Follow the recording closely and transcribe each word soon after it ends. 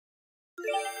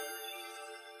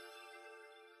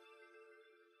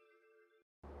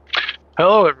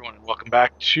Hello, everyone, and welcome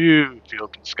back to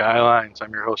Field and Skylines.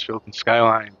 I'm your host, Field and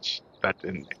Skylines. That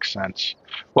didn't make sense.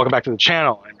 Welcome back to the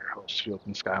channel. I'm your host, Field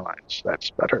and Skylines.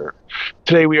 That's better.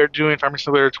 Today we are doing Farming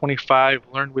Simulator 25.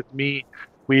 Learn with me.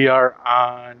 We are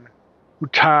on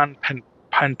Hutan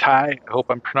Pantai. I hope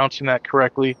I'm pronouncing that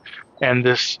correctly. And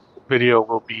this video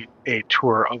will be a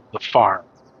tour of the farm,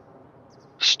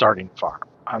 starting farm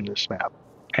on this map.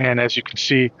 And as you can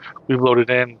see, we've loaded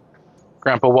in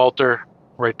Grandpa Walter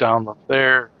right down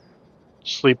there.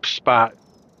 Sleep spot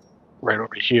right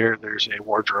over here. There's a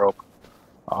wardrobe,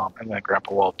 and then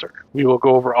Grandpa Walter. We will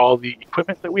go over all the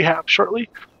equipment that we have shortly,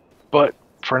 but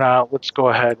for now, let's go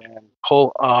ahead and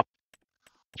pull up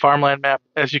farmland map.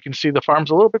 As you can see, the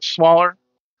farm's a little bit smaller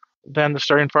than the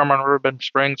starting farm on Riverbend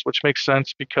Springs, which makes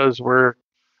sense because we're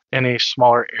in a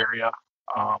smaller area.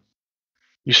 Um,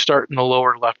 you start in the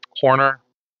lower left corner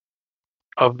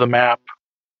of the map,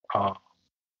 uh,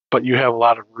 but you have a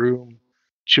lot of room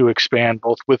to expand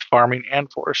both with farming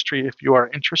and forestry if you are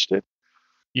interested.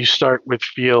 You start with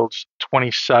fields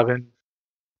 27,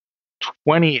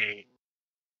 28,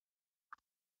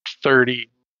 30,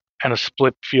 and a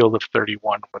split field of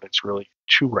 31, but it's really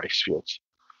two rice fields.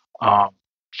 Um,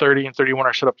 30 and 31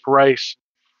 are set up for rice,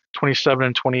 27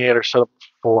 and 28 are set up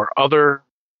for other,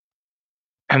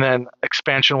 and then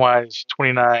expansion wise,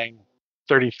 29,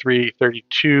 33,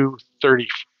 32,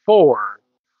 34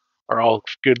 are all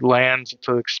good lands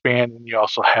to expand, and you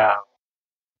also have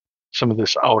some of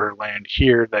this outer land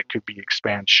here that could be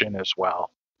expansion as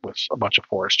well with a bunch of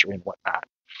forestry and whatnot.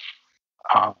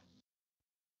 Um,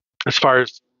 as far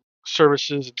as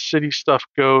services and city stuff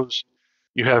goes,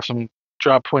 you have some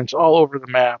drop points all over the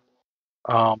map,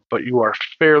 but you are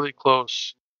fairly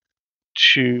close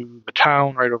to the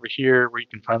town right over here where you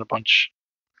can find a bunch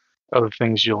of the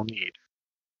things you'll need.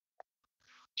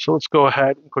 So let's go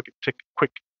ahead and take a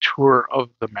quick tour of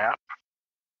the map.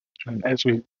 And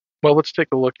let's take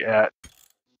a look at,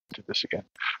 do this again.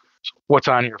 So what's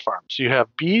on your farm? So you have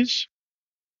bees,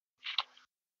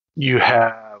 you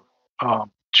have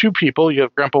two people, you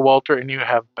have Grandpa Walter and you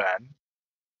have Ben,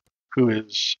 who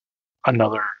is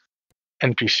another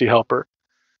NPC helper.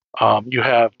 You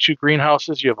have two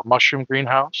greenhouses. You have a mushroom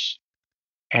greenhouse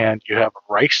and you have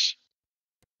a rice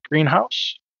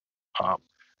greenhouse. Um,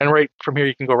 and right from here,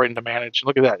 you can go right into manage.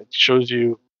 Look at that. It shows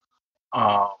you.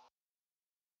 Um,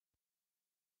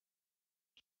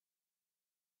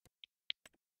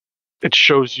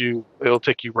 It'll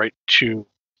take you right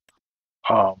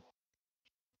um,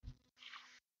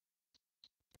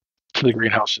 to the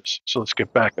greenhouses. So let's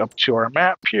get back up to our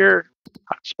map here.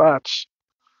 Hotspots.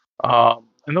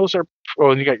 And those are,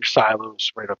 oh, and you got your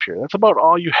silos right up here. That's about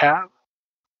all you have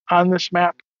on this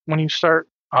map when you start.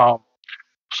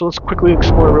 So let's quickly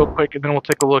explore real quick, and then we'll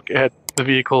take a look at the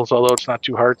vehicles, although it's not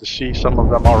too hard to see some of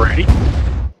them already.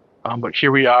 But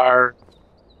here we are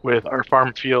with our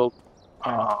farm field.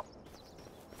 Um,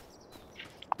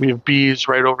 we have bees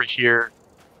right over here,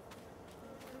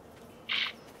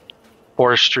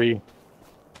 forestry,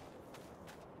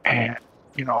 and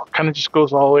it kind of just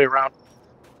goes all the way around.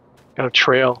 Got a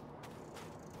trail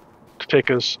to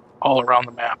take us all around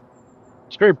the map.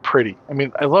 It's very pretty. I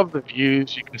mean, I love the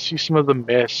views. You can see some of the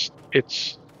mist.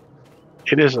 It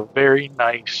is a very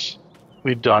nicely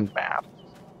done map.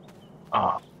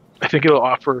 I think it'll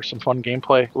offer some fun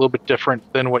gameplay, a little bit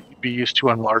different than what you'd be used to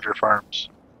on larger farms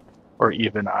or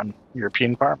even on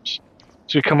European farms.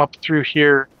 So we come up through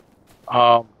here.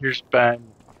 Here's Ben.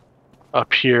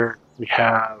 Up here we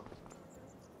have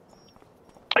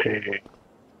a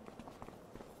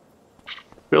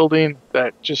building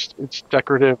that it's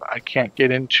decorative. I can't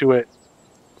get into it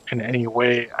in any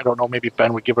way. I don't know, maybe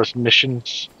Ben would give us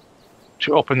missions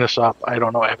to open this up. I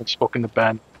don't know. I haven't spoken to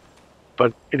Ben,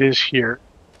 but it is here.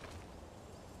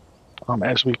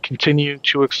 As we continue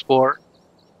to explore,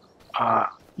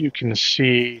 you can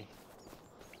see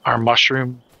our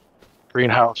mushroom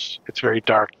greenhouse. It's very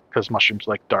dark because mushrooms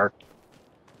like dark.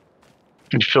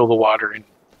 And you fill the water in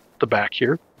the back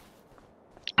here.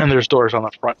 And there's doors on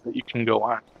the front that you can go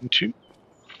on into.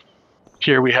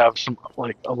 Here we have some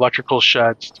like electrical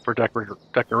sheds for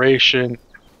decoration.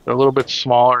 They're a little bit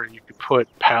smaller. You could put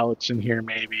pallets in here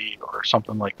maybe or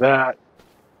something like that.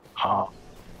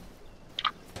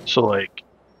 So like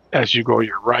as you grow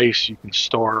your rice, you can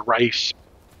store rice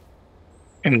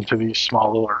into these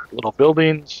smaller little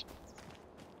buildings.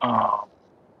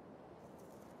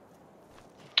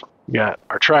 We got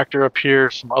our tractor up here,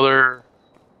 some other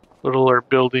littler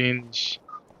buildings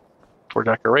for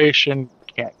decoration.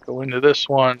 Can't go into this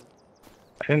one.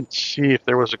 I didn't see if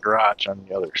there was a garage on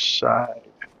the other side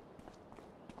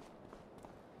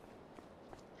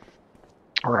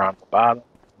or on the bottom.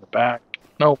 the back.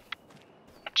 Nope,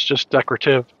 it's just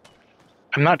decorative.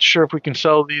 I'm not sure if we can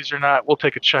sell these or not. We'll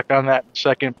take a check on that in a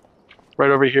second.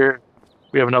 Right over here,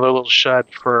 we have another little shed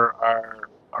for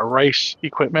our rice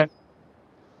equipment.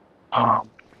 And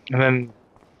then,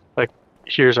 like,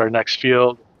 here's our next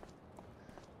field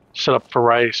set up for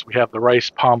rice. We have the rice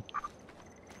pump,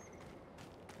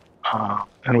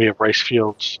 and we have rice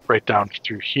fields right down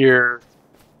through here.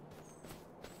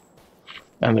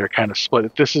 And they're kind of split.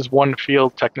 If this is one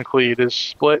field, technically it is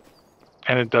split,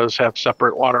 and it does have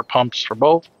separate water pumps for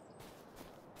both.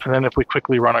 And then if we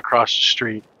quickly run across the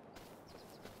street,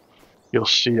 you'll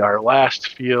see our last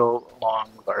field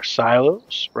along with our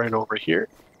silos right over here.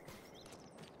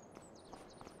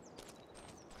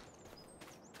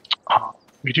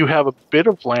 We do have a bit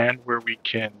of land where we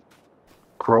can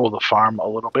grow the farm a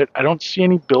little bit. I don't see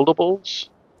any buildables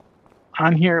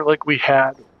on here like we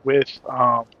had with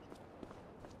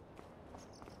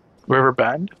River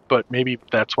Bend, but maybe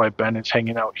that's why Ben is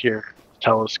hanging out here to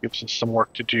tell us, gives us some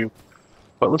work to do.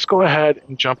 But let's go ahead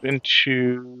and jump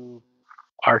into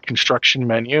our construction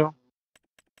menu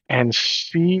and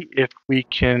see if we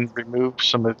can remove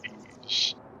some of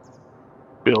these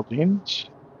buildings.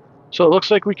 So it looks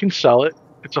like we can sell it.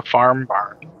 It's a farm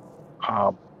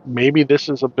barn. Maybe this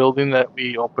is a building that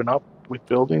we open up with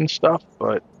building stuff,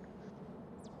 but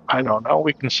I don't know.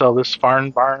 We can sell this farm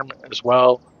barn as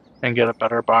well and get a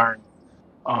better barn.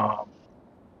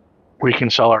 We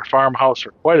can sell our farmhouse for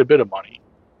quite a bit of money.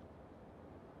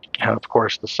 And of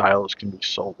course, the silos can be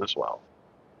sold as well.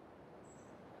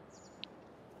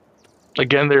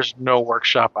 Again, there's no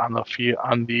workshop on the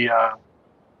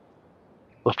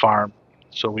farm,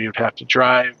 so we would have to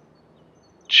drive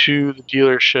to the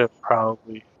dealership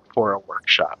probably for a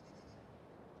workshop.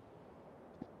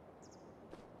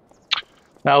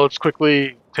 Now let's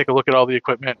quickly take a look at all the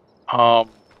equipment. We've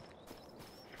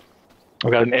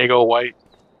got an Ago White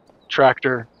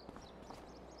tractor.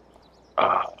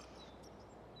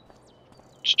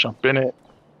 Just jump in it.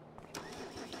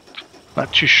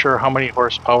 Not too sure how many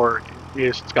horsepower it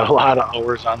is. It's got a lot of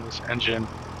hours on this engine.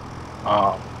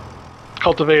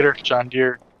 Cultivator, John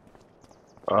Deere.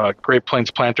 Great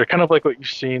Plains planter, kind of like what you've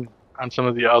seen on some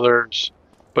of the others.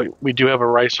 But we do have a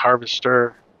rice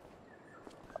harvester,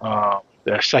 the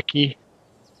Iseki,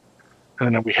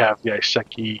 and then we have the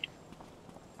Iseki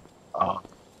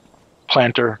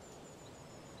planter.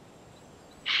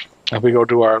 If we go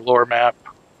to our lore map,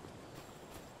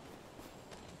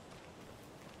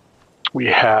 we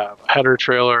have header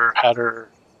trailer, header,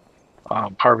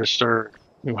 harvester,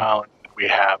 New Holland. We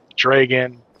have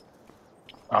Dragon,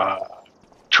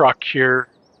 truck here,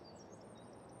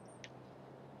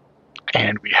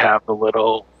 and we have the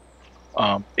little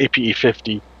APE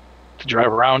 50 to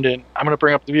drive around in. I'm going to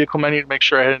bring up the vehicle menu to make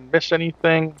sure I didn't miss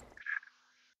anything.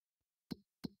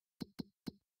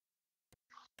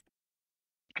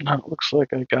 No, it looks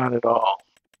like I got it all.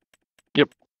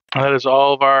 Yep, that is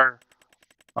all of our.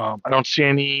 I don't see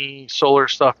any solar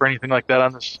stuff or anything like that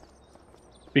on this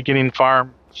beginning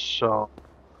farm, so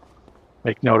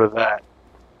make note of that.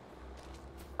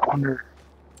 I wonder.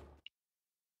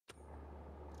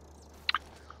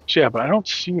 So yeah, but I don't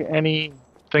see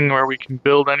anything where we can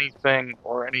build anything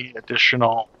or any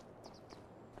additional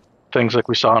things like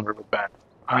we saw in River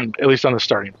Bend, at least on the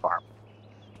starting farm.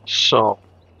 So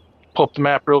pull up the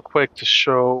map real quick to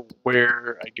show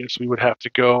where I guess we would have to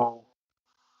go.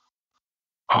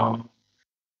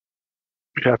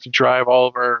 We'd have to drive all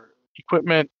of our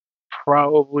equipment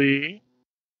probably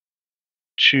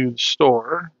to the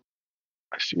store.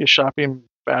 I see a shopping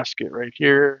basket right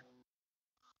here.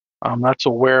 That's a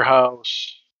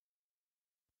warehouse.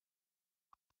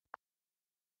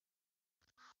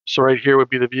 So right here would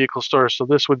be the vehicle store. So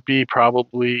this would be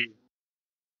probably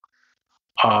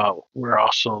where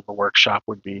also the workshop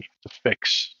would be to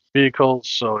fix vehicles.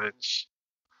 So it's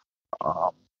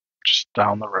just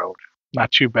down the road.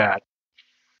 Not too bad.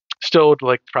 Still would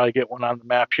like to probably get one on the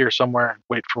map here somewhere.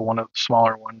 Wait for one of the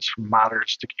smaller ones from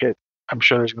modders to get. I'm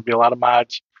sure there's going to be a lot of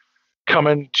mods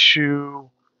coming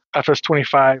to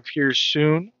FS25 here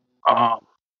soon.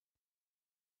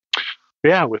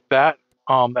 Yeah, with that,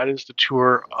 that is the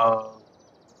tour of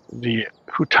the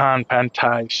Hutan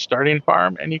Pantai starting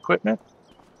farm and equipment.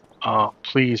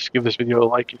 Please give this video a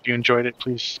like if you enjoyed it.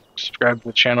 Please subscribe to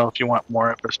the channel if you want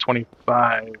more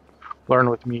FS25 Learn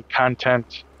with Me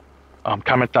content.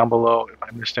 Comment down below if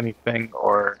I missed anything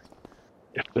or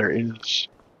if there is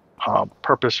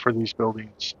purpose for these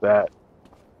buildings that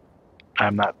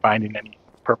I'm not finding any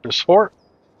purpose for.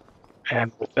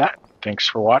 And with that, thanks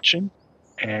for watching,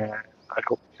 and I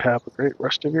hope you have a great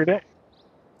rest of your day.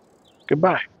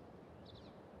 Goodbye.